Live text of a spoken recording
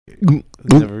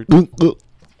Never.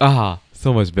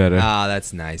 So much better.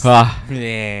 That's nice.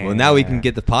 Yeah. Well, now we can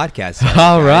get the podcast started,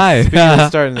 All guys. right. Speaking of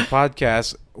starting the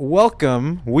podcast,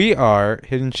 welcome. We are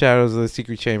Hidden Shadows of the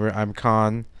Secret Chamber. I'm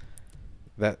Khan.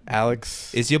 That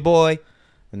Alex It's your boy.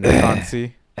 and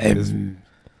Nakansi.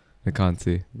 I can't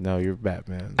see. No, you're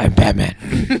Batman. I'm Batman.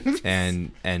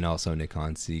 and also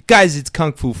Nikonsi. Guys, it's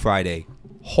Kung Fu Friday.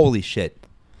 Holy shit.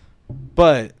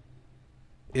 But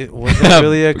it wasn't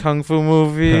really a kung fu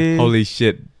movie. Holy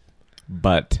shit.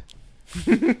 But.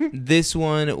 This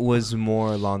one was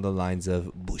more along the lines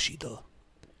of Bushido.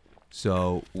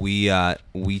 So we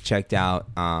checked out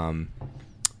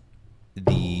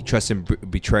the Trust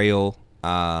and Betrayal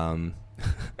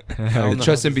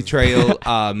Trust and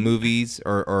Betrayal movies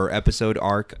or episode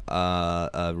arc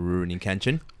Rurouni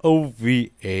Kenshin.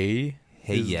 OVA.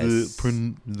 Hey, Is yes.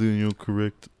 the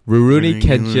correct? Rurouni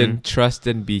Kenshin Trust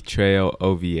and Betrayal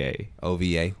OVA.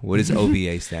 OVA. What does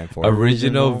OVA stand for?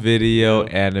 Original Video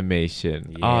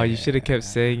Animation. Yeah. Oh, you should have kept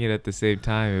saying it at the same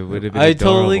time. It would have been I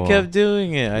totally adorable. kept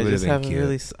doing it. I Would've just been have a cute.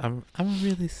 really. I'm a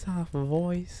really soft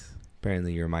voice.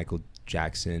 Apparently, you're Michael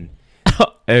Jackson.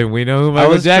 And we know who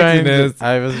Michael Jackson is.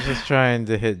 I was just trying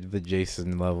to hit the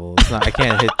Jason level. It's not, I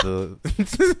can't hit the.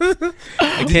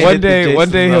 I can't One hit the day- Jason one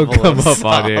day he'll level come of up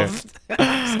on here. soft.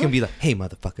 It's gonna be like, hey,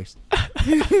 motherfuckers.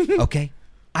 Okay,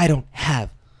 I don't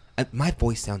have. My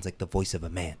voice sounds like the voice of a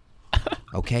man.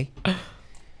 Okay.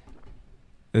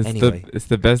 Anyway. It's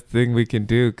the best thing we can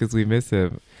do because we miss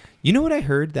him. You know what I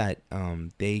heard that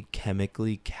they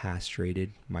chemically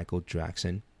castrated Michael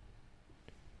Jackson.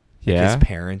 Yeah. His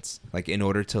parents, like in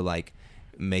order to like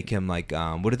make him like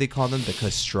what do they call them? The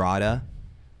castrata,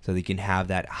 so they can have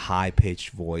that high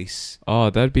pitched voice. Oh,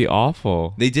 that'd be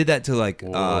awful. They did that to like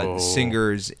Whoa.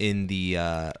 singers in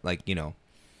the like the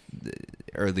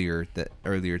earlier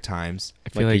times. I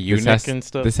feel Like a like eunuch and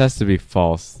stuff? this has to be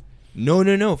false.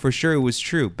 No, for sure it was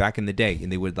true back in the day,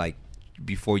 and they would like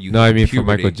before you. No, I hit mean for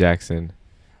puberty. Michael Jackson.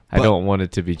 I But- don't want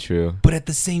it to be true. But at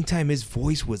the same time, his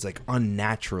voice was like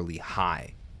unnaturally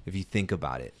high. If you think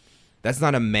about it, that's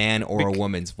not a man or a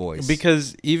woman's voice.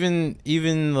 Because even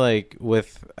like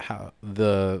with how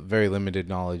the very limited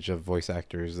knowledge of voice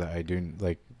actors that I do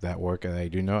like that work and I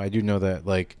do know that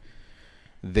like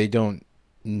they don't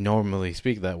normally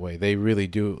speak that way. They really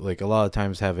do like a lot of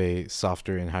times have a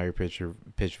softer and higher pitch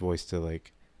voice to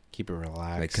like keep it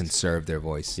relaxed. like conserve their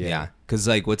voice. Yeah. Yeah, because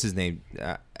like what's his name?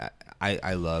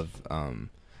 I love. I'm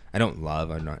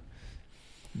not.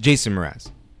 Jason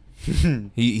Mraz.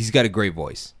 He's got a great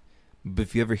voice, but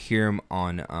if you ever hear him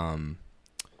on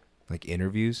like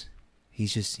interviews,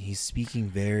 he's speaking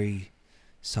very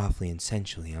softly and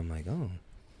sensually. I'm like, oh,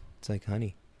 it's like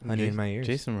honey in my ears.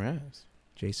 Jason Mraz.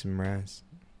 Jason Mraz.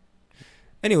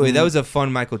 Anyway, that was a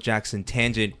fun Michael Jackson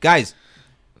tangent, guys.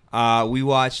 We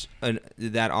watched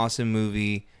that awesome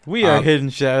movie. We are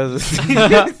Hidden Shadows.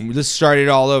 Let's start it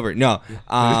all over. No,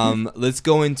 let's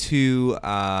go into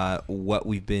what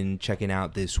we've been checking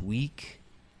out this week.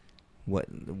 What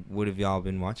have y'all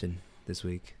been watching this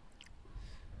week,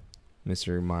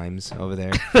 Mr. Mimes over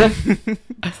there? I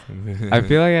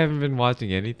feel like I haven't been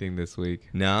watching anything this week.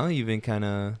 No, you've been kind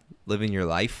of living your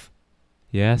life.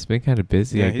 Yeah, it's been kind of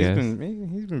busy, Yeah, I guess.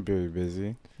 he's been very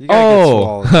busy. You gotta get swole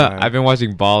all the time. I've been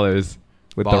watching Ballers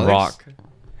with Ballers? The Rock.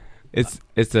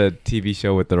 It's a TV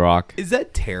show with The Rock. Is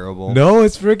that terrible? No,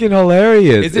 it's freaking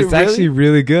hilarious. Is it It's actually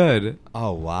really good.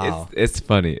 Oh wow. It's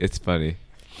funny. It's funny.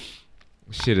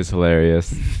 Shit is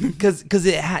hilarious. Because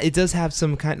it does have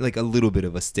some kind like a little bit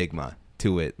of a stigma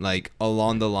to it, like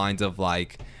along the lines of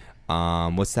like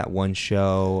what's that one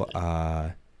show?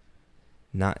 It's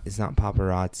not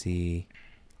Paparazzi.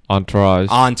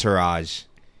 Entourage.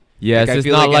 Yes, Like, I it's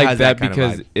feel not like it like has that that kind of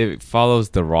because vibe. it follows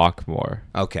The Rock more.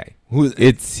 Okay.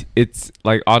 It's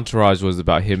like Entourage was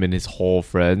about him and his whole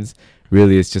friends.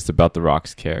 Really, it's just about The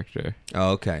Rock's character.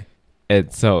 Oh, okay.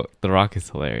 And so The Rock is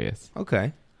hilarious.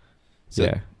 Okay. So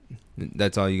Yeah.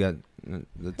 that's all you got.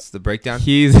 That's the breakdown.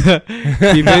 He used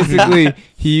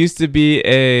to be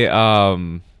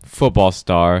a football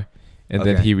star, and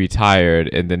then Okay. he retired,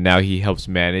 and then now he helps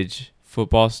manage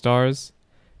football stars,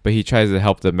 but he tries to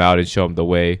help them out and show them the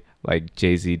way, like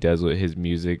Jay-Z does with his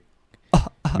music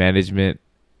management.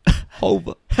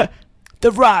 Hova.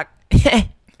 The Rock.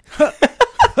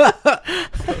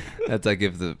 That's like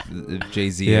if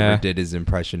Jay-Z Yeah. ever did his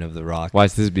impression of The Rock.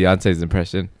 Watch this Beyonce's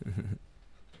impression.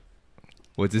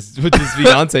 What's his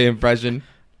Beyonce impression?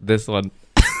 This one.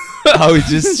 Oh, he's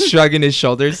just shrugging his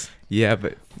shoulders. Yeah,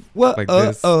 but What? Like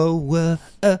this.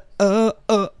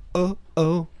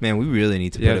 Man, we really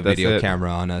need to Yeah, put a that's video it.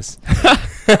 camera on us.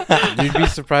 You'd be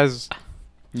surprised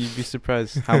You'd be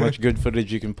surprised how much good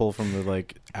footage you can pull from the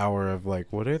like hour of like,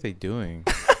 what are they doing?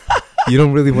 You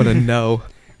don't really want to know.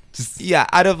 Just Yeah,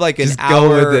 out of like an Just go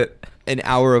with hour, it. an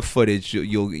hour of footage,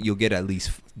 you'll get at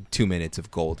least 2 minutes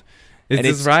of gold. is And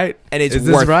this it's- right? And it's Is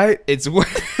worth this right? It's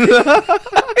worth.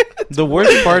 The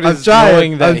worst part I'm is trying,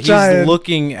 knowing that I'm he's trying.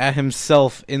 looking at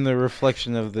himself in the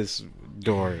reflection of this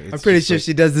door. I'm pretty just sure like-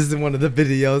 she does this in one of the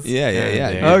videos. Yeah.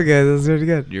 Yeah. Okay, that's really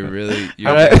good. You're really you're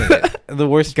All right. doing it. The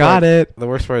worst Got part, it. The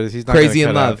worst part is he's not Crazy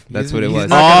gonna in cut Love. out- That's he's- what it he's was.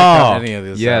 not gonna cut Oh, any of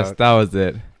this yes, out. that was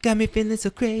it. Got me feeling so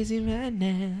crazy right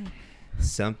now.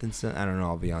 Something. I don't know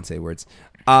all Beyonce words.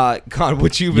 Con,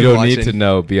 what you've You been don't watching? need to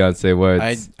know Beyonce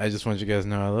words. I just want you guys to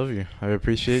know I love you. I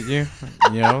appreciate you.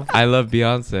 You know, I love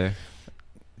Beyonce.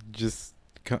 just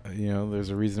there's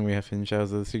a reason we have Hidden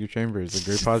Shadows of the Secret Chamber. It's a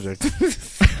great project.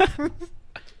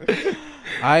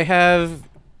 I have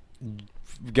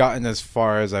gotten as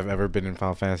far as I've ever been in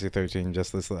Final Fantasy 13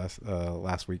 just this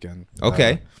last weekend.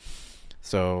 Okay.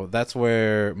 So that's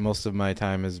where most of my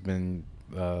time has been,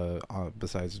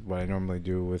 besides what I normally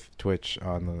do with Twitch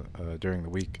on the during the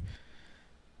week.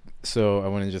 So I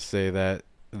want to just say that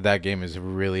that game is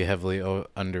really heavily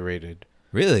underrated.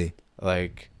 Really?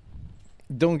 Like,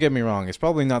 don't get me wrong, it's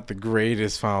probably not the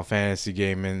greatest Final Fantasy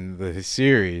game in the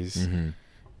series. Mm-hmm.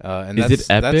 And Is it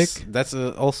epic? That's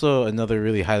also another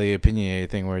really highly opinionated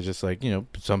thing where it's just like,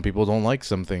 some people don't like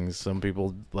some things, some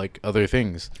people like other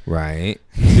things. Right.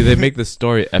 Do they make the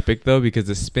story epic though? Because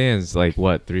it spans like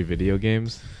what, 3 video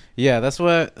games? Yeah, that's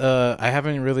what I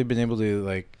haven't really been able to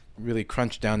like really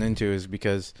crunch down into, is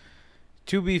because,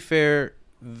 to be fair,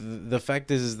 the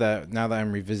fact is that now that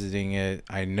I'm revisiting it,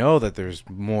 I know that there's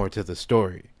more to the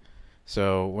story.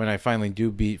 So when I finally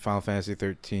do beat Final Fantasy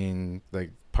 13,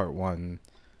 like part 1,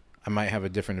 I might have a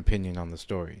different opinion on the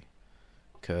story,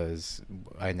 because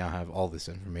I now have all this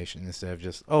information instead of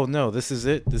just, oh no, this is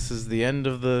it. This is the end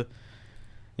of the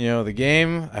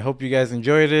game. I hope you guys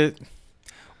enjoyed it.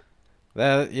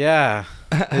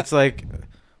 It's like,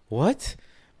 what?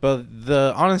 But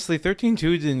honestly, 13.2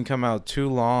 didn't come out too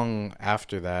long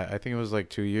after that. I think it was like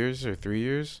 2 years or 3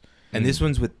 years. And this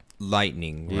one's with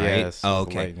Lightning, right? Yes. Oh, with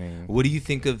okay. Lightning. What do you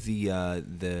think of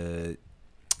the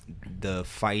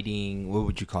fighting? What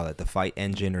would you call it? The fight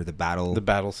engine or the battle? The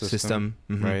battle system.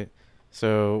 Mhm. Right.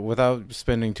 So without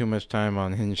spending too much time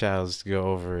on Hidden Shadows to go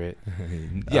over it,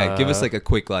 Yeah, give us like a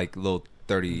quick little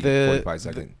 30, 45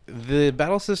 second. The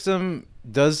battle system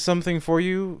does something for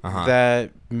you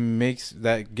that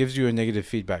gives you a negative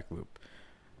feedback loop.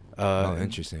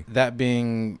 Interesting. That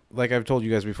being, like I've told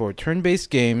you guys before, turn-based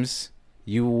games,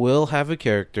 you will have a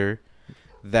character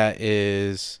that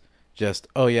is just,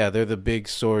 oh yeah, they're the big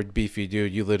sword beefy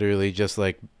dude. You literally just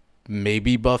like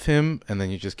maybe buff him and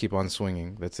then you just keep on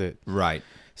swinging. That's it. Right.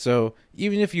 So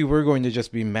even if you were going to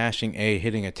just be mashing A,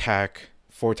 hitting attack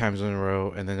 4 times in a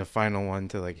row, and then the final one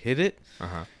to like hit it,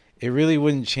 it really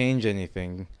wouldn't change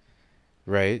anything,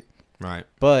 right? Right.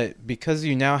 But because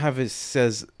you now have it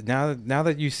says, now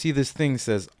that you see this thing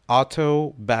says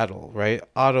auto battle, right?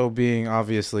 Auto being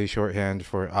obviously shorthand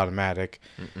for automatic.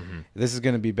 Mm-hmm. This is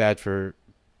going to be bad for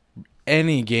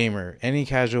any gamer, any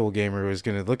casual gamer who is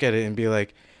going to look at it and be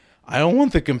like, I don't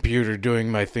want the computer doing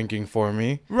my thinking for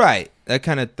me. Right. That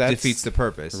kind of That's- defeats the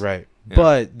purpose. Right. Yeah.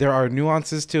 But there are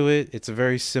nuances to it. It's a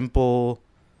very simple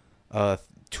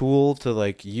tool to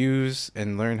like use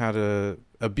and learn how to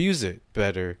abuse it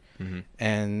better. Mm-hmm.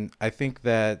 And I think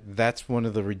that that's one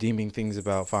of the redeeming things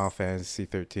about Final Fantasy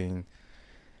 13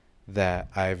 that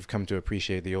I've come to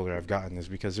appreciate the older I've gotten, is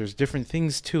because there's different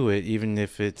things to it, even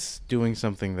if it's doing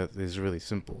something that is really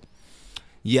simple.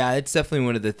 Yeah, it's definitely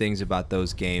one of the things about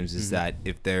those games is Mm-hmm. that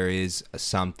if there is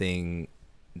something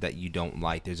that you don't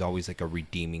like, there's always like a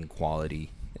redeeming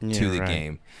quality to the right.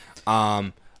 game.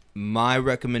 My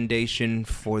recommendation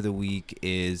for the week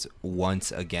is,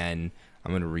 once again,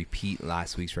 I'm going to repeat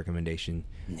last week's recommendation.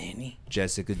 Nanny.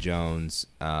 Jessica Jones,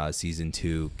 season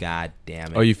 2. God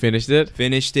damn it. Oh, you finished it?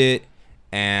 Finished it,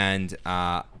 and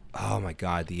oh my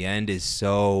god, the end is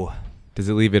so... Does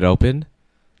it leave it open?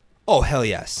 Oh, hell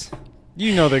yes.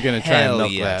 You know they're going to try and Hell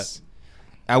milk yes.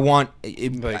 I want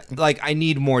it, Like- I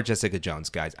need more Jessica Jones,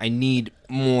 guys. I need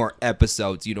more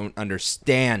episodes. You don't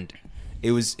understand.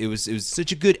 It was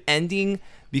such a good ending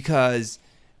because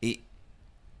it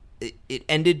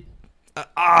ended.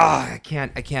 I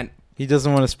can't. He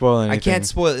doesn't want to spoil anything. I can't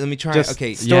spoil it. Let me try. Just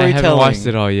Okay. st- Yeah, I haven't Storytelling. watched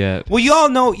it all yet. Well,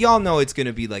 y'all know it's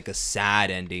gonna be like a sad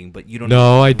ending, but you don't.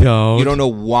 No, I don't. You don't know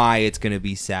why it's gonna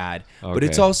be sad, but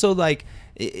it's Okay. also like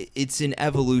it's an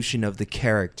evolution of the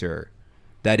character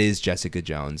that is Jessica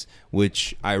Jones,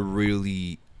 which I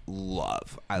really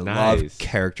love. I Nice. love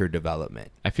character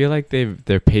development. I feel like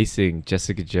they're pacing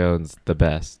Jessica Jones the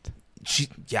best. She's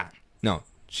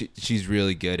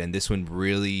really good, and this one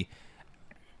really,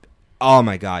 oh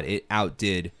my god, it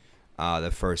outdid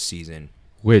the first season,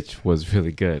 Which was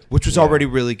really good. which was Yeah. already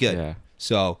really good. Yeah.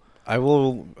 So I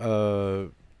will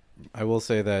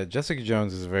say that Jessica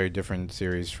Jones is a very different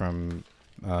series from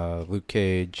Luke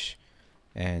Cage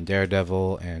and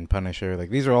Daredevil and Punisher. Like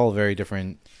these are all very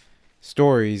different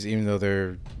stories, even though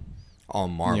they're all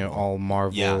Marvel. all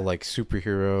Marvel Yeah. like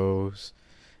superheroes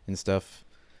and stuff.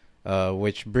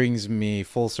 Which brings me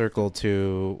full circle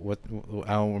to what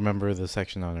I don't remember the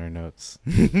section on our notes.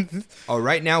 Oh,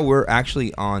 right now we're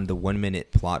actually on the 1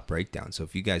 minute plot breakdown. So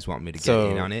if you guys want me to get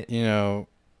in on it, You know,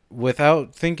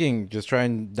 without thinking, just try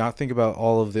and not think about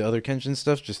all of the other Kenshin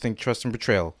stuff. Just think trust and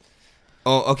betrayal.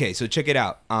 oh, okay. So check it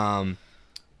out.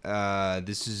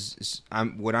 This is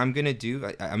what I'm gonna do.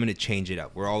 I'm gonna change it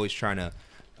up. We're always trying to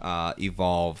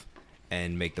evolve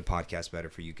and make the podcast better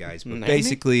for you guys. But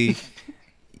basically,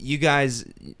 you guys,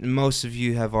 most of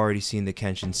you have already seen the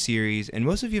Kenshin series, and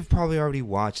most of you have probably already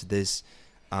watched this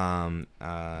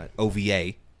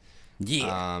OVA.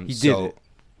 Yeah, he so,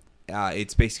 did it.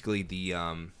 It's basically the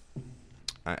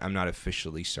I'm not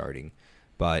officially starting,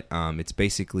 but it's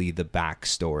basically the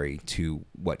backstory to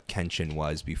what Kenshin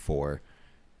was before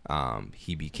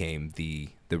he became the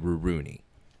Rurouni.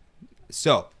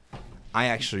 So I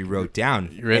actually wrote down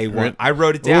I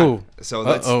wrote it down. Ooh. So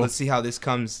Uh-oh. let's see how this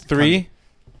comes. 3,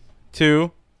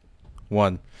 2,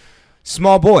 1.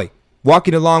 Small boy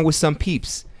walking along with some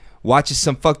peeps. Watches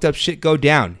some fucked up shit go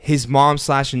down. His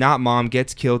mom/not mom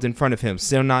gets killed in front of him.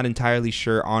 Still not entirely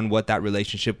sure on what that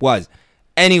relationship was.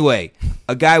 Anyway,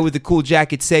 a guy with a cool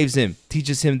jacket saves him.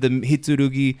 Teaches him the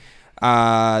Hitsurugi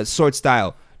sword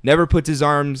style. Never puts his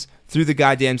arms through the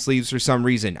goddamn sleeves for some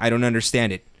reason. I don't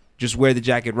understand it. Just wear the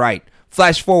jacket right.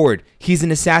 Flash forward. He's an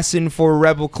assassin for a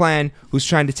rebel clan who's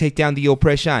trying to take down the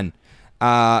oppression.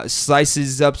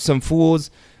 Slices up some fools.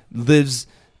 Lives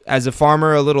as a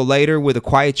farmer a little later with a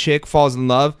quiet chick, falls in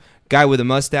love. Guy with a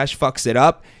mustache fucks it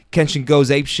up. Kenshin goes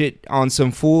apeshit on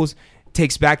some fools.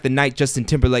 Takes back the night Justin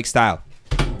Timberlake style.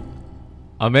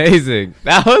 Amazing.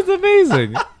 That was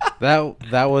amazing.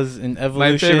 That was an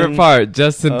evolution. My favorite part,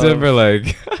 Justin of-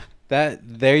 Timberlake.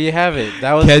 There you have it.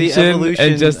 That was the Kenshin evolution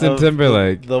and Justin of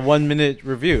Timberlake. The 1 minute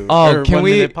review. Oh, or can 1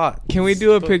 we minute pot. can we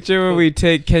do a picture where we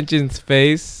take Kenshin's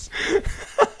face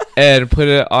and put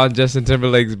it on Justin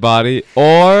Timberlake's body,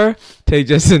 or take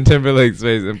Justin Timberlake's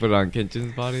face and put it on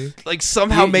Kenshin's body? Like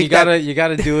somehow you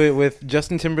gotta do it with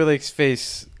Justin Timberlake's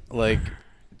face like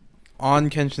on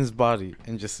Kenshin's body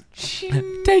and just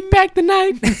Take back the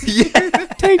night. Yeah.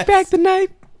 Take back the night.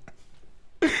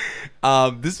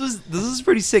 This was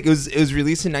pretty sick. It was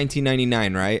released in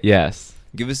 1999, right? Yes.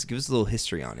 Give us a little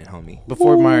history on it, homie.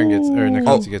 before Myron gets or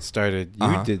Nakatsu Oh. gets started. You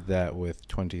Uh-huh. did that with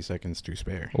 20 seconds to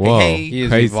spare. Whoa. Hey. He is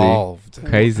Crazy. evolved.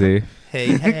 Crazy.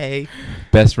 Hey.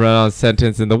 Best run-on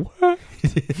sentence in the world.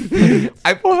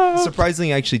 I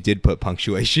surprisingly actually did put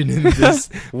punctuation in this.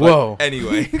 but Whoa.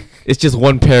 Anyway, It's just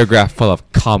one paragraph full of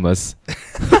commas.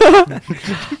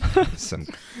 some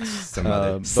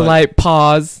other. But Slight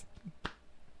pause.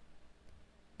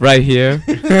 Right here.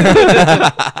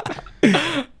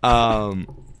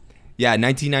 Yeah,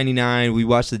 1999. We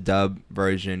watched the dub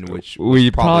version, which was We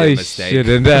probably probably a mistake.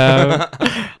 shouldn't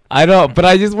have. I don't, but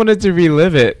I just wanted to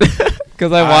relive it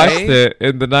because I watched it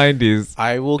in the 90s.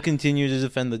 I will continue to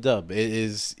defend the dub. It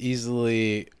is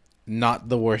easily not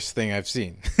the worst thing I've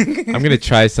seen. I'm gonna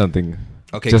try something,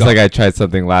 Okay, just go. like I tried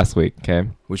something last week. Okay,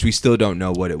 Which we still don't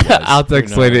know what it was. I'll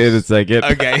explain it in a second.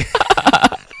 Okay.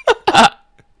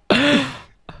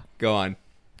 Go on.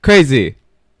 Crazy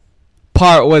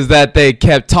part was that they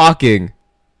kept talking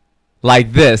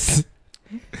like this,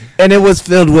 and it was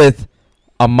filled with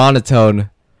a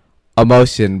monotone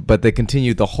emotion, but they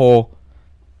continued the whole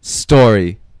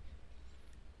story,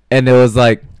 and it was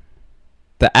like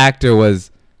the actor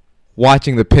was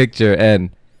watching the picture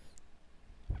and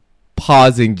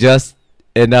pausing just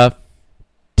enough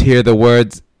to hear the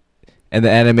words, and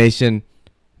the animation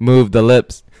moved the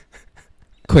lips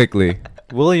quickly.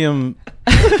 William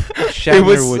Shatner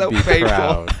was would so be painful.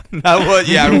 proud. That was,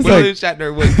 yeah, It's William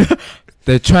Shatner was.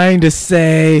 They're trying to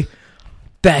say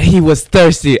that he was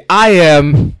thirsty. I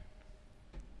am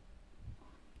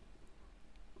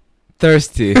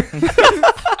thirsty.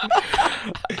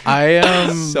 I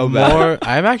am So bad. more.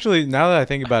 I'm actually, now that I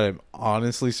think about it,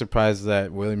 honestly surprised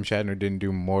that William Shatner didn't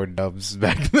do more dubs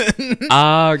back then.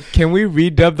 Can we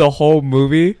redub the whole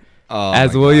movie Oh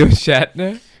as my William God.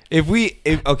 Shatner?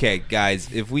 Okay, guys,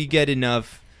 if we get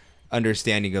enough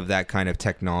understanding of that kind of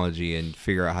technology and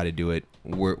figure out how to do it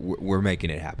we're making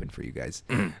it happen for you guys.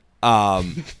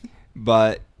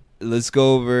 But let's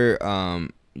go over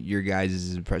your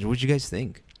guys' impression. What did you guys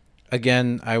think?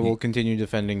 Again, I will continue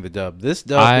defending the dub. This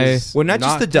dub is Well, not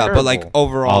just the dub, but like terrible.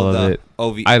 overall All of the it.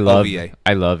 OVA. I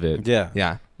love it. Yeah.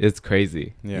 Yeah. It's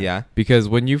crazy. Yeah. Because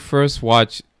when you first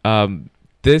watch,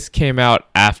 this came out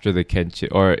after the Kenshin,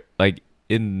 or like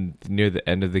near the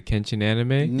end of the Kenshin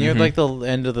anime. Near Mhm. like the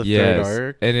end of the Yes, third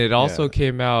arc. and it also Yeah.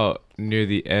 came out near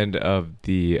the end of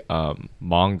the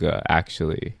manga,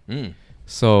 actually. Mm.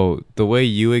 So the way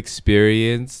you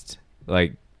experienced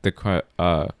like the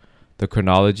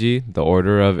chronology, the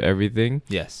order of everything,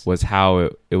 Yes. was how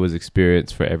it was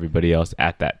experienced for everybody else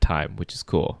at that time, which is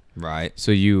cool. Right.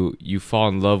 So you fall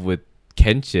in love with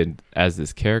Kenshin as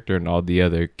this character and all the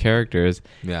other characters,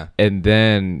 Yeah. and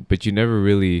then but you never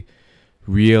really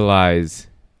realize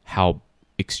how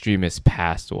extreme his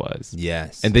past was.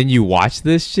 Yes. And then you watch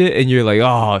this shit and you're like,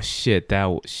 oh shit,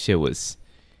 that shit was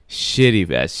shitty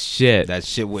as shit that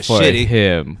shit was for shitty.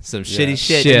 him. Some Yeah. shitty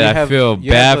shit. Shit, you I have- feel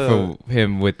you bad have for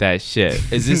him with that shit.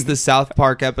 Is this the South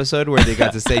Park episode where they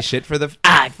got to say shit for the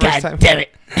first time? damn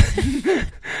it.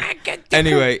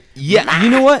 Anyway, yeah, you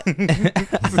know what?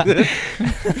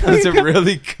 That's a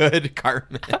really good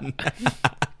Cartman.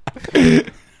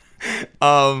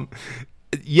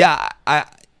 Yeah,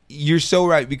 you're so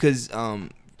right because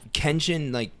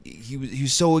Kenshin, like he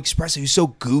was so expressive, he was so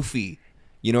goofy.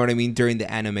 You know what I mean? During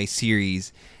the anime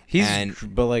series,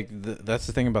 But like that's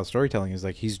the thing about storytelling is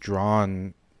like he's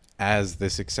drawn as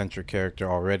this eccentric character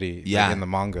already like, Yeah. in the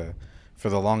manga for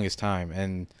the longest time.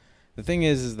 And the thing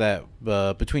is that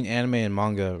between anime and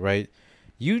manga, right,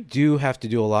 you do have to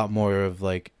do a lot more of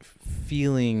like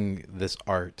feeling this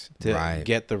art to Right.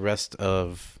 get the rest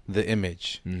of the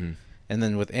image. Mhm. And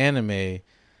then with anime,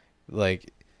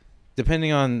 like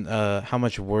depending on how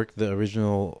much work the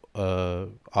original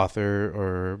author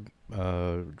or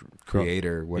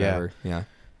creator, whatever, yeah.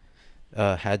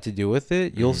 had to do with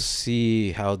it, you'll Mhm.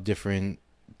 see how different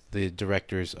the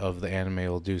directors of the anime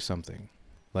will do something.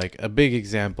 Like a big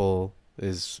example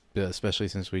is, especially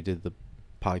since we did the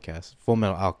podcast, Full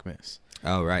Metal Alchemist.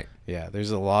 Oh, right. Yeah,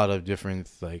 there's a lot of different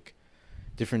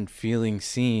feeling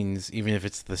scenes, even if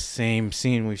it's the same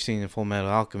scene we've seen in Full Metal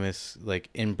Alchemist. Like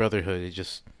in Brotherhood, it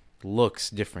just looks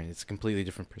different. It's a completely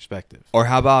different perspective. Or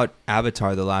how about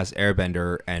Avatar: The Last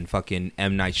Airbender and fucking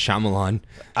M. Night Shyamalan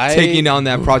taking on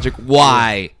that project?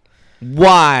 Why?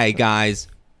 Why, guys?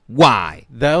 Why?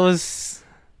 That was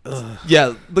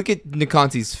Yeah, look at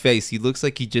Nikante's face. He looks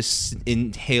like he just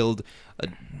inhaled a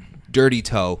dirty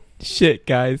toe. Shit,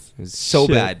 guys. It's so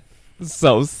Shit. bad.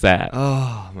 So sad.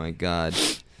 Oh my god.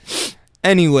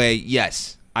 Anyway,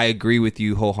 yes, I agree with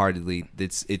you wholeheartedly.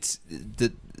 It's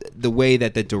the way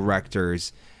that the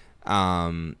directors,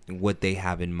 what they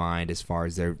have in mind as far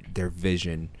as their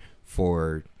vision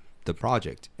for the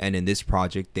project, and in this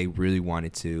project, they really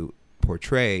wanted to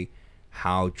portray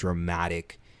how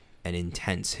dramatic and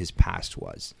intense his past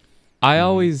was. I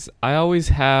always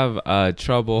have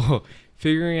trouble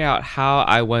figuring out how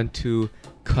I want to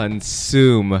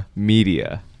consume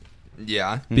media,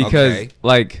 Yeah, because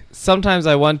like sometimes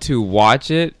I want to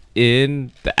watch it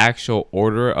in the actual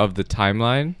order of the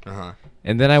timeline, uh-huh.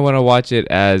 and then I want to watch it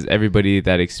as everybody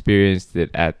that experienced it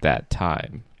at that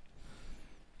time.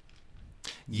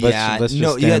 Yeah, let's just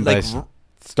no, yeah, stand by like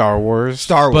Star Wars.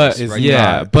 Star Wars, But right?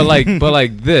 yeah, not. but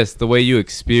like this, the way you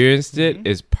experienced it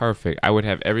is perfect. I would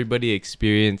have everybody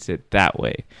experience it that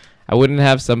way. I wouldn't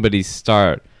have somebody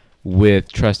start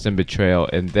with Trust and Betrayal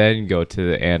and then go to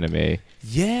the anime,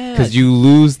 Yeah, because you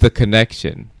lose the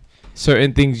connection.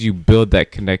 Certain things you build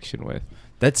that connection with.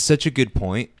 That's such a good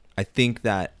point. I think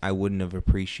that I wouldn't have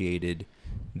appreciated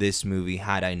this movie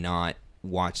had I not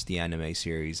watched the anime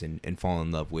series and fall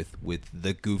in love with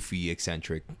the goofy,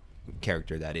 eccentric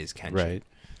character that is Kenshin. Right.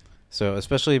 So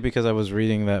especially because I was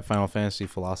reading that Final Fantasy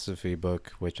philosophy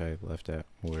book, which I left at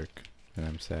work, and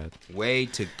I'm sad. Way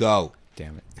to go.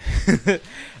 Damn it.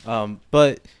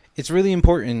 But it's really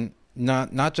important,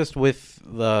 not just with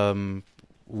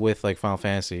like Final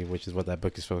Fantasy, which is what that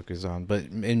book is focused on, but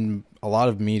in a lot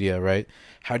of media, right?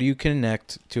 How do you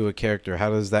connect to a character? How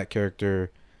does that character,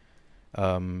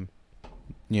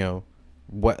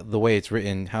 what the way it's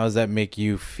written, how does that make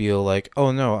you feel like,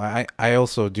 oh no, I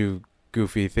also do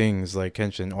goofy things like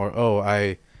Kenshin, or oh,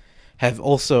 I have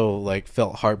also like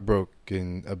felt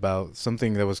heartbroken about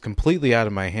something that was completely out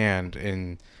of my hand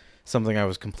and something I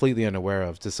was completely unaware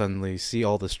of, to suddenly see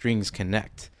all the strings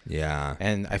connect. Yeah.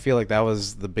 And I feel like that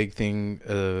was the big thing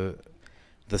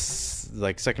this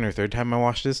like second or third time I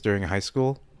watched this during high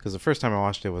school, because the first time I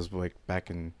watched it was like back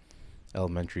in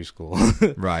elementary school.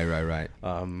 Right.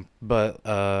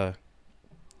 But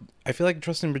I feel like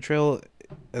Trust and Betrayal,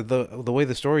 the way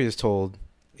the story is told,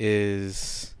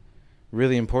 is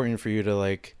really important for you to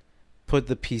like put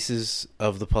the pieces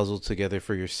of the puzzle together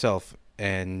for yourself,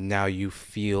 and now you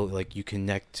feel like you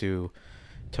connect to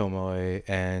Tomoe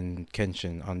and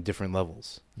Kenshin on different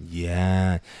levels.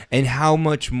 Yeah, and how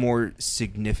much more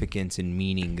significance and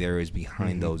meaning there is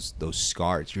behind Mhm. those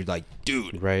scars. You're like,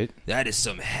 dude, Right? that is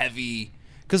some heavy.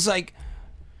 Cause like,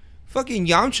 fucking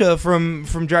Yamcha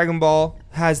from Dragon Ball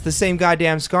has the same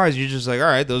goddamn scars. You're just like, all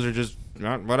right, those are just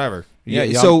whatever. Yeah.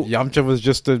 So Yamcha was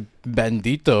just a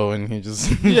bandito, and he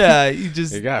just yeah, you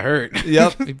just he got hurt.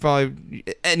 yep. He probably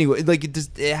anyway. Like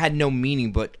it had no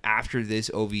meaning. But after this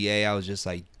OVA, I was just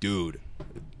like, dude,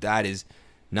 that is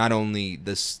not only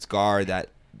the scar that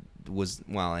was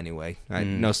well. Anyway,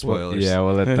 no spoilers. Yeah,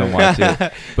 we'll let them watch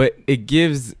it. But it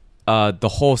gives the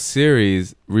whole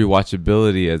series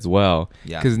rewatchability as well.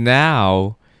 Yeah. Because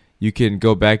now you can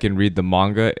go back and read the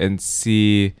manga and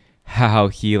see how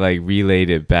he like relayed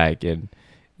it back, and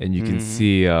you can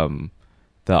see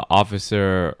the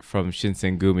officer from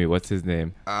Shinsengumi. What's his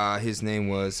name? His name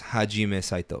was Hajime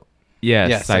Saito. Yeah,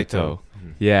 Yeah, Saito. Saito.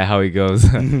 Yeah, how he goes,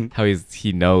 how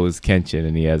he knows Kenshin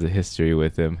and he has a history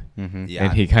with him, Mm-hmm. Yeah.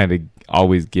 and he kind of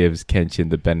always gives Kenshin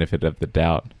the benefit of the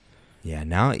doubt. Yeah,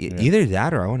 now either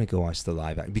that or I want to go watch the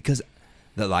live action because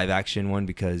the live action one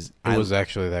because It was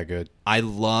actually that good. I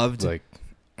loved Like,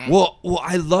 well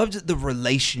I loved the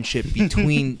relationship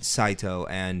between Saito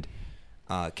and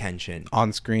Kenshin.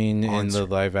 on screen On in the sc-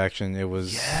 live action, it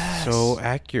was Yes. so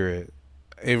accurate.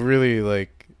 It really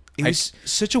like It was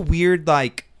such a weird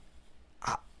like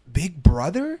big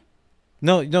brother.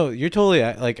 no, you're totally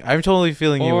like I'm totally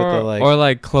feeling you with the like or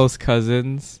like close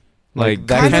cousins, Like like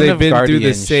that because kind they've of been through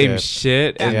the same guardianship.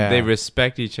 shit and Yeah. they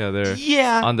respect each other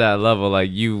Yeah. on that level. Like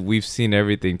we've seen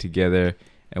everything together,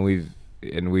 and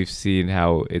we've seen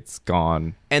how it's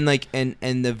gone. And like and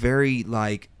the very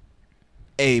like,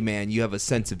 hey man, you have a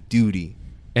sense of duty.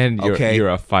 And Okay. you're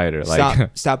a fighter. Like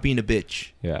Stop being a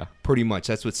bitch. yeah. Pretty much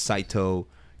that's what Saito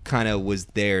kind of was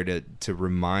there to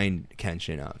remind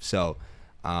Kenshin of. So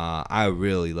I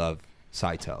really love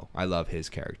Saito. I love his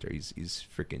character. He's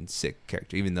freaking sick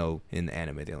character. Even though in the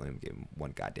anime they only gave him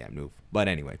one goddamn move. But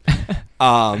anyway,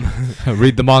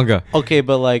 Read the manga. okay,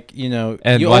 but like you know,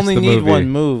 And you watch only the need movie. one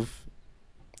move.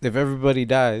 If everybody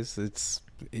dies,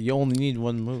 you only need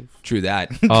one move. true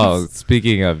that. Oh,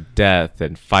 speaking of death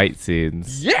and fight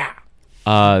scenes. Yeah.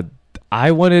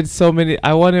 I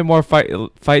wanted more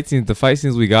fight scenes. The fight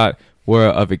scenes we got were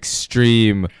of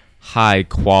extreme high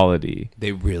quality.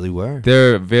 They really were.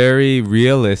 They're very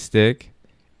realistic.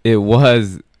 It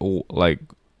was like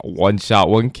one shot,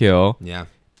 one kill. Yeah,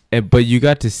 But you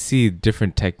got to see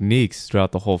different techniques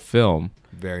throughout the whole film.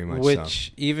 very much so.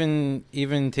 Which even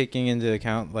taking into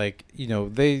account like you know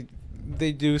they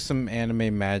do some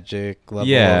anime magic level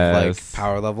of like Yes.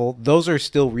 power level. Those are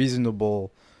still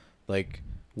reasonable, like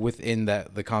within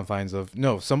the confines of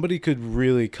no. Somebody could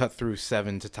really cut through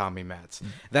 7 tatami mats.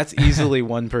 That's easily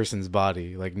one person's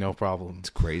body, like no problem. It's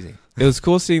crazy. It was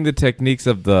cool seeing the techniques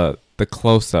of the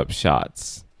close-up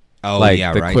shots. Oh like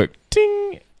yeah, the right. quick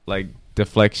ting, like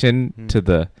deflection Mhm. to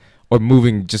the, or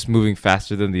moving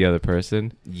faster than the other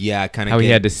person. Yeah, kind of How he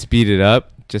had to speed it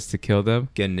up just to kill them.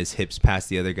 getting his hips past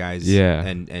the other guys. Yeah.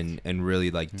 and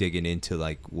really like digging into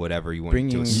like whatever you want to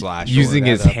Bringing- slash. Using that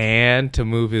his up. hand to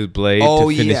move his blade Oh,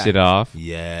 to finish yeah. it off.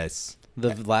 Yes.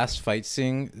 The last fight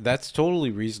scene, that's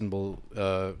totally reasonable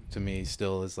to me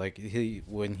still, is like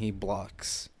when he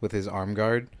blocks with his arm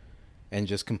guard and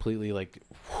just completely like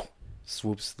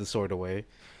swoops the sword away.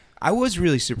 I was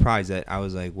really surprised that I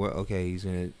was like, well, okay, he's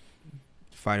gonna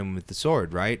fight him with the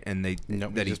sword, right? And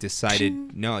Nope, that he just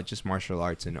decided no, it's just martial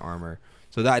arts and armor.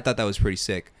 So I thought that was pretty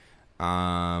sick.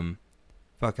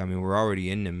 Fuck, I mean, we're already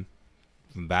in them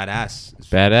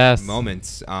Badass.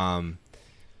 moments.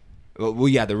 Well,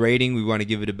 yeah, the rating we want to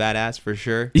give it a badass for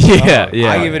sure. Yeah, Oh,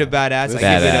 yeah. I give it a badass. I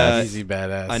Badass. Easy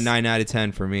badass. give it a 9 out of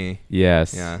 10 for me.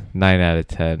 Yes. Yeah. 9 out of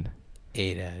 10.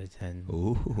 8 out of 10.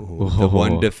 Ooh, the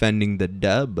one defending the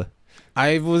dub.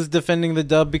 I was defending the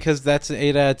dub because that's an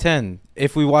 8 out of 10.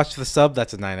 If we watch the sub,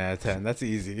 that's a 9 out of 10. That's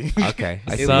easy. Okay,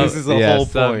 It loses the whole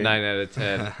point. 9 out of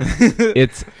 10.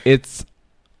 it's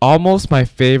almost my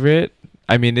favorite.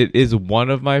 I mean, it is one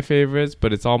of my favorites,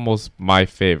 but it's almost my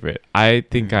favorite. I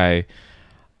think I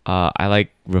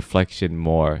like Reflection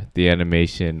more. The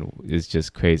animation is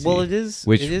just crazy. Well, it is.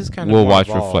 Which it is kind of we'll more watch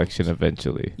evolved. Reflection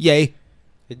eventually. Yay.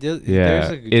 It does. Yeah, There's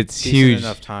a it's decent huge.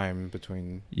 enough time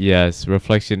between. Yes,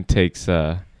 Reflection takes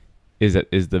is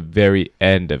the very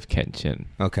end of Kenshin.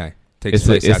 Okay. Takes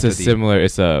place it's after a similar.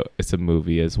 It's a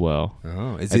movie as well.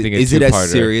 Oh, is I it think it's is it as two-parter.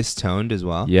 serious toned as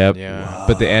well? Yep. Yeah.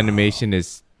 But the animation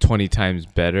is 20 times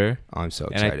better, Oh, I'm so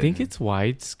and excited. I think it's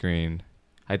widescreen.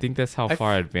 I think that's how I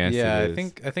far advanced yeah, it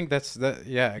is. I think that's that.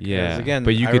 Yeah, 'cause Yeah, Again,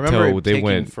 but you I could remember tell it they taking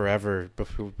went forever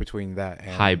between that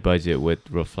and high budget with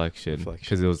Reflection Reflection.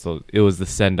 because it was the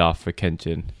send off for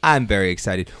Kenshin. I'm very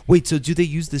excited. Wait, so do they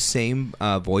use the same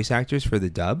voice actors for the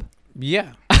dub?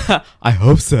 Yeah. I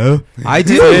hope so. I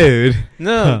do. Dude.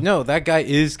 No, that guy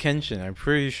is Kenshin. I'm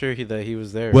pretty sure that he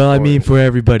was there. Well, I for mean, it. for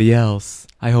everybody else,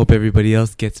 I hope everybody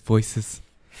else gets voices,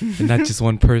 and not just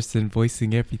one person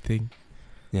voicing everything.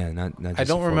 Yeah, not just I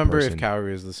don't a remember person. if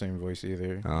Kaori is the same voice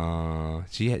either.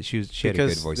 She had a good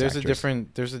Because voice there's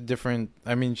actress. a different.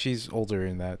 I mean, she's older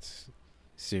in that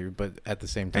series, but at the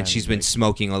same time, And she's been like,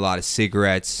 smoking a lot of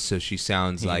cigarettes, so she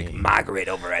sounds like Yeah. Margaret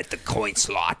over at the coin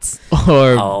slots.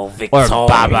 Or Victoria.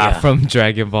 Baba from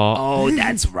Dragon Ball. Oh,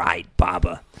 that's right,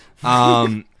 Baba.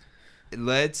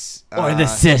 Let's Or the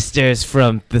sisters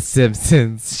from The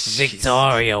Simpsons.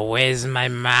 Victoria, where's my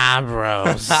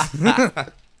Marlboros?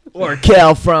 Or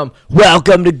Kel from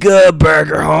Welcome to Good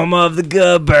Burger, home of the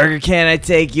Good Burger. Can I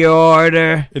take your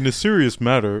order? In a serious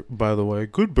matter, by the way,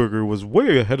 Good Burger was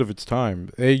way ahead of its time.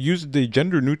 They used the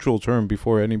gender-neutral term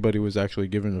before anybody was actually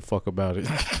giving a fuck about it.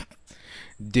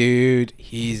 Dude,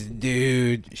 he's a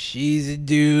dude. She's a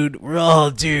dude. We're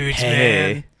all dudes,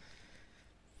 man.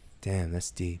 Damn,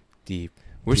 that's deep. Deep.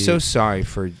 We're so Deep. sorry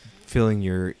for filling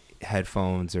your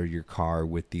headphones or your car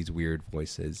with these weird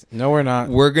voices. No, we're not.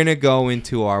 We're gonna go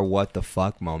into our what the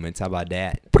fuck moments. How about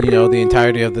that? You know, the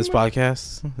entirety of this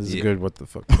podcast is Yeah. good. What the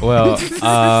fuck? Well,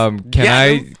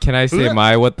 can I say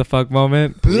my what the fuck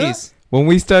moment? Please. When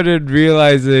we started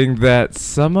realizing that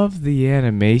some of the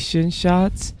animation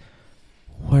shots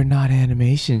were not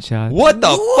animation shots. What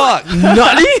the fuck?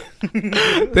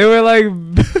 Nutty? They were like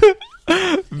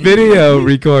video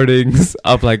recordings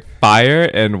of like fire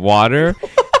and water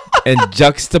and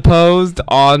juxtaposed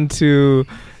onto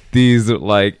these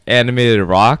like animated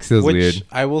rocks. It was Which weird.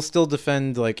 I will still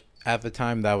defend. Like at the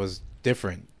time, that was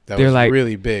different. That They're was like,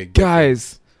 really big,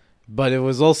 Guys, But it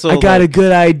was also. I got a like,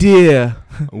 good idea.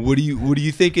 What are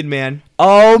you thinking, man?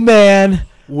 Oh man.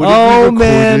 Oh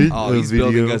man. Oh, he's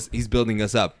building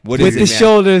us up. What With is the it, man?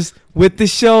 shoulders. With the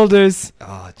shoulders.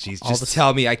 Oh, jeez. All Just the-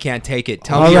 tell me. I can't take it.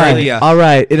 Tell All me your right. idea. All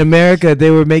right. In America, they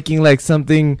were making like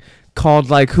something called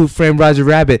like Who Framed Roger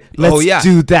Rabbit. Let's yeah.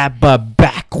 do that, but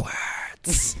backwards.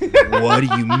 What do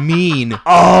you mean?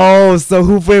 Oh, so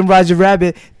Who Framed Roger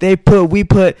Rabbit? They put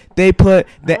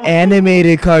the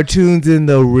animated cartoons in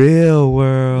the real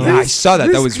world. Yeah, I saw that.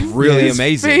 That was really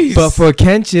amazing. But for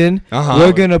Kenshin, Uh-huh.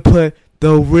 we're gonna put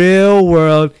the real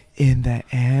world in the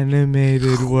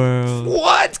animated world.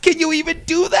 What? Can you even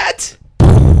do that?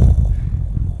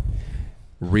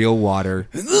 Real water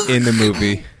in the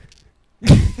movie.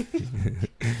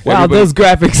 Wow, Everybody- those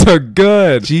graphics are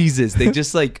good. Jesus, they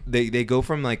just like they go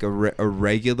from like a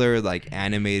regular like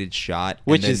animated shot,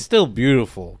 and Which then- is still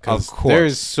beautiful. Of Because course.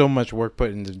 there's so much work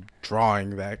put into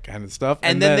drawing that kind of stuff.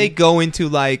 and then they go into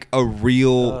like a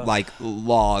real like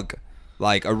log,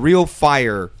 like a real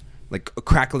fire, like a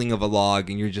crackling of a log,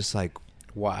 and you're just like,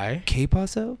 Why?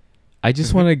 K-Paso? I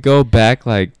just want to go back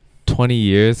like 20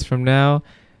 years from now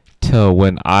to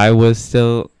when I was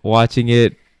still watching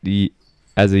it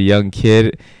as a young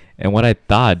kid, and what I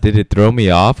thought. Did it throw me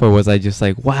off, or was I just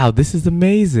like, wow, this is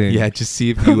amazing? Yeah, just see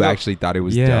if you actually thought it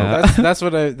was Yeah. dope. That's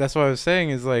what I was saying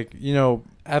is like, you know,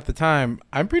 at the time,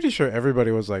 I'm pretty sure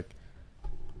everybody was like,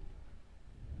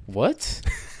 what?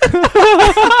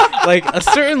 Like a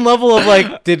certain level of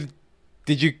like, did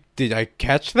I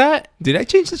catch that? Did I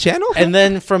change the channel? And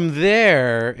then from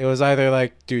there, it was either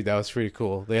like, dude, that was pretty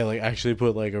cool. They like actually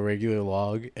put like a regular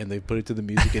log and they put it to the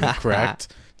music and it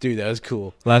cracked. Dude, that was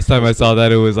cool. Last time I saw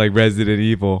that, it was like Resident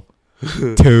Evil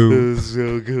 2.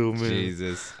 So cool,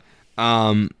 Jesus.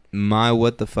 My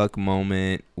what the fuck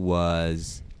moment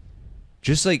was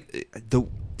just like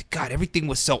everything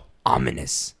was so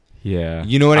ominous. Yeah.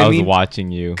 You know what I mean? was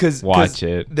watching you 'Cause watch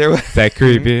it. There was Is that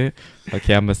creepy?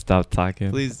 Okay, I'm gonna stop talking.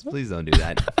 please don't do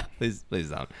that. please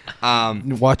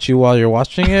don't. Watch you while you're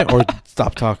watching it or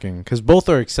stop talking, because both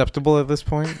are acceptable at this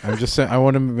point. I'm just saying, I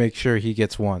want to make sure he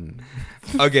gets one.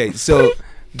 Okay, so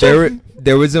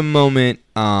there was a moment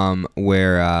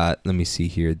where let me see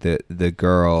here, the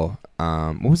girl,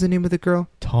 what was the name of the girl?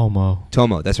 Tomo.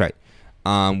 That's right.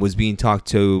 Was being talked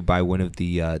to by one of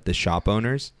the shop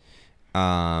owners,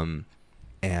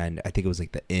 and I think it was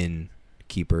like the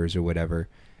innkeepers or whatever,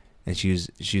 and she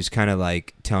was kind of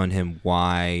like telling him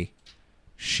why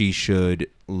she should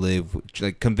live,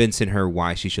 like convincing her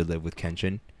why she should live with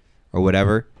Kenshin or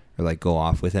whatever, or like go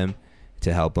off with him.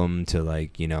 to help him to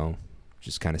like, you know,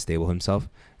 just kind of stable himself.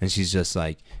 And she's just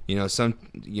like, you know,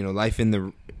 life in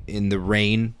the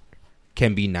rain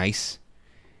can be nice,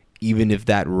 even if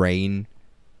that rain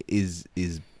is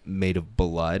made of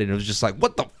blood. And it was just like,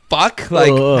 what the fuck?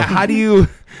 Like, how do you?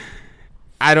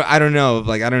 I don't know.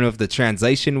 Like, I don't know if the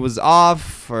translation was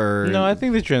off or No, I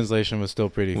think the translation was still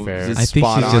pretty Was fair. it I think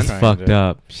spot she's on? just Kinda. fucked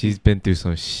up. She's been through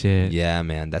some shit. Yeah,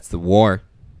 man, that's the war.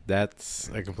 That's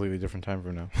a completely different time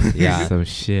from now. Yeah. Some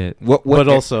shit. What But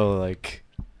also, like,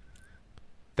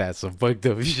 that's some fucked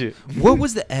up shit. what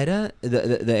was the era?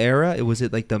 The era? It was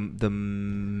it like the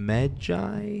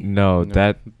Magi? No,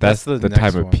 No, that's the the next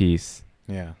time of one. peace.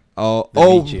 Yeah. Oh, The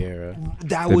oh, Meiji era.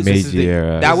 that The was Meiji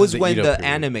era. That This was is the when Edo the period.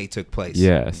 anime took place.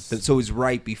 Yes. So it was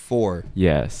right before. I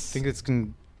Yes. think it's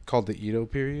called the Edo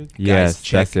period. Yes,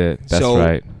 check. that's it. That's So-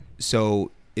 right.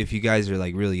 So if you guys are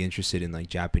like really interested in like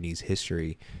Japanese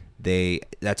history,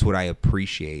 that's what I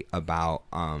appreciate about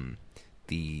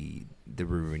the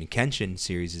Rurouni Kenshin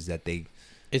series is that they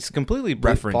It's completely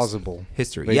Reference. plausible.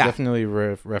 history. They yeah. definitely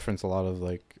reference a lot of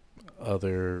like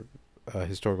other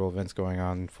historical events going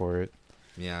on for it.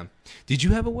 Yeah. Did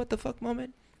you have a what the fuck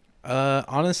moment?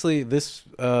 Honestly, this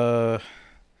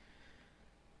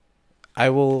I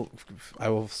will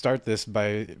start this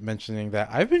by mentioning that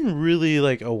I've been really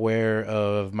like aware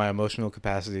of my emotional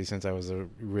capacity since I was a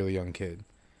really young kid,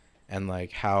 and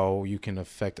like how you can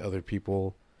affect other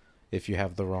people if you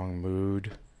have the wrong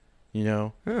mood, you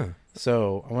know. Huh.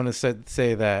 So I want to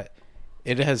say that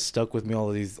it has stuck with me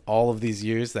all of these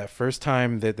years. That first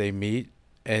time that they meet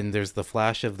and there's the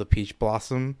flash of the peach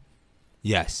blossom.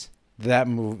 Yes. That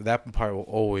part will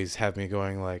always have me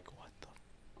going like, what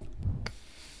the?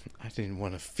 I didn't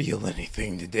want to feel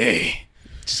anything today.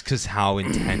 Just because how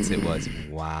intense it was.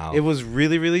 Wow. It was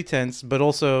really, really tense, but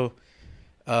also,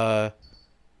 I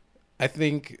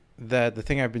think that the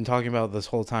thing I've been talking about this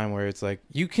whole time, where it's like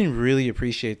you can really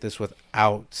appreciate this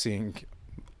without seeing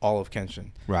all of Kenshin,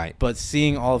 right. but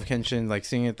seeing all of Kenshin, like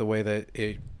seeing it the way that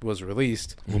it was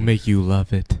released, Will make you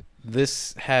love it.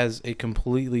 this has a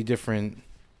completely different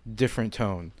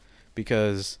tone,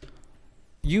 because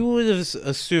you would have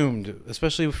assumed,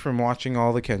 especially from watching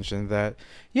all the Kenshin, that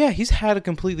yeah, he's had a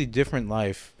completely different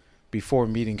life before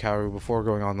meeting Kaoru, before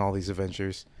going on all these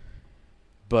adventures,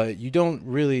 but you don't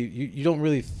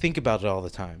really think about it all the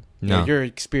time. No. You're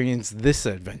experiencing this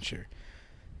adventure.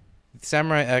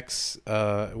 Samurai X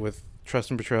with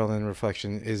Trust and Betrayal and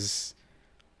Reflection is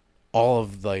all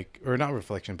of like, or not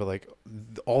reflection, but like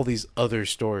all these other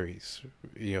stories,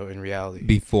 you know, in reality.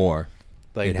 Before.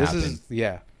 Like it this happened. is,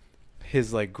 yeah,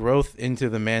 his like growth into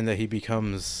the man that he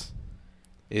becomes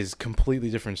is completely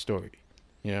different story,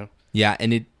 you know. Yeah,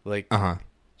 and it. Like Uh-huh.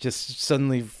 just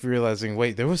suddenly realizing,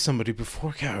 wait, there was somebody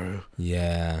before Kaoru.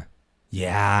 Yeah.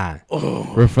 Yeah.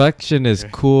 Oh, Reflection is Okay.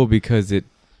 cool because it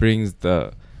brings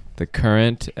the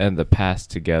current and the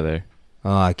past together.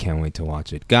 Oh, I can't wait to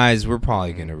watch it. Guys, we're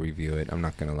probably going to review it. I'm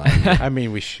not going to lie. I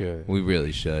mean, we should. We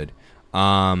really should.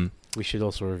 We should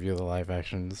also review the live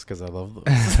actions because I love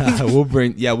those. we'll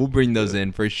bring those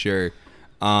in for sure.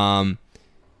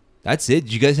 That's it.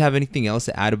 Do you guys have anything else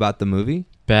to add about the movie?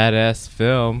 Badass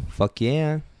film. Fuck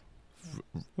yeah.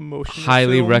 Emotional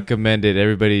Highly film. recommended.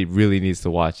 Everybody really needs to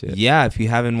watch it. Yeah, if you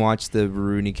haven't watched the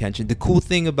Rurouni Kenshin, the cool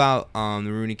thing about the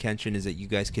Rurouni Kenshin is that you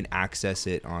guys can access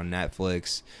it on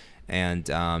Netflix and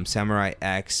Samurai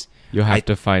X. You'll have I-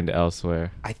 to find it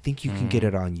elsewhere I think you can get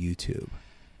it on YouTube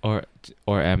or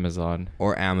Amazon.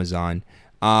 or Amazon.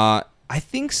 I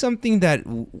think something that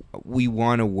we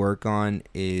want to work on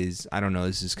is, I don't know,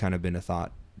 this has kind of been a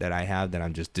thought that I have that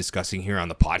I'm just discussing here on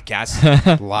the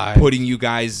podcast, live, putting you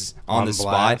guys on the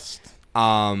blast.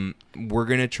 spot. We're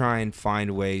gonna try and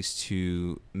find ways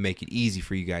to make it easy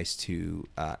for you guys to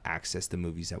access the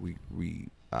movies that we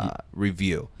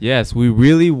review. Yes, we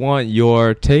really want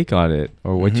your take on it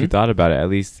or what you Mhm. thought about it. At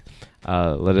least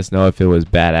let us know if it was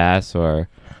badass or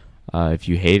if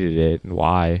you hated it and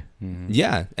why. Mhm.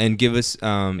 Yeah, and give us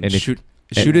if-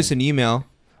 shoot us an email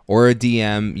or a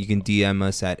DM. You can DM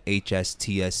us at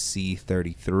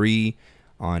HSTSC33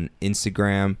 on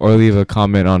Instagram. Or leave a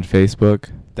comment on Facebook.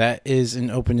 That is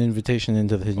an open invitation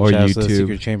into the Hidden Or Shadows of the YouTube.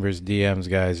 Secret Chambers DMs,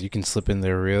 guys. You can slip in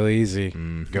there real easy.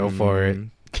 Go for it.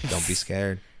 Don't be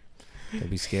scared. Don't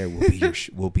be scared.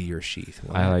 We'll be your sheath.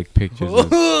 I like pictures.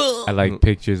 I like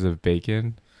pictures of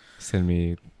bacon. Send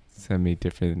me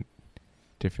different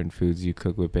foods you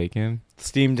cook with bacon.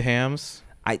 Steamed hams.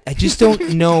 I just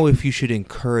don't know if you should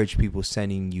encourage people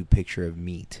sending you picture of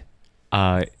meat.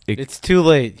 It's too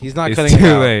late. He's not it's cutting it too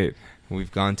out. late.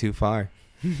 We've gone too far.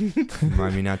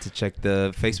 Remind me not to check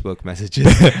the Facebook messages.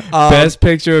 Best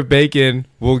picture of bacon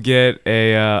will get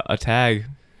a tag.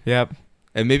 Yep.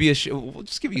 And maybe we'll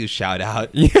just give you a shout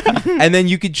out. Yeah. And then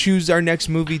you could choose our next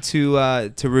movie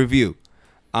to review.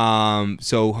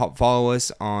 So follow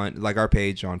us on like our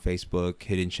page on Facebook,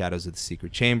 Hidden Shadows of the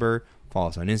Secret Chamber. Follow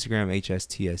us on Instagram,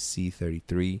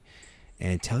 HSTSC33,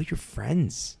 and tell your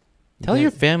friends. Tell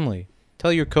your family.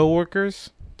 Tell your coworkers.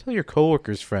 Tell your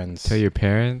coworkers' friends. Tell your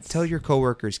parents. Tell your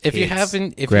coworkers. If you kids.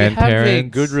 haven't, if you have a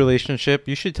Grandparents. good relationship,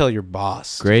 you should tell your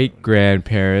boss. Great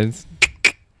grandparents.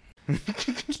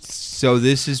 So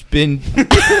this has been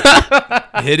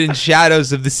Hidden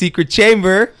Shadows of the Secret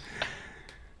Chamber.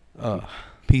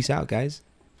 Peace out, guys.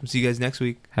 We'll see you guys next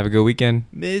week. Have a good weekend.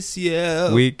 Miss you.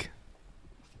 Week.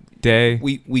 Day.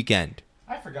 Weekend.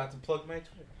 I forgot to plug my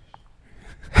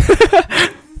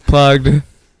Twitter. Plugged.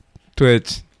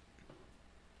 Twitch.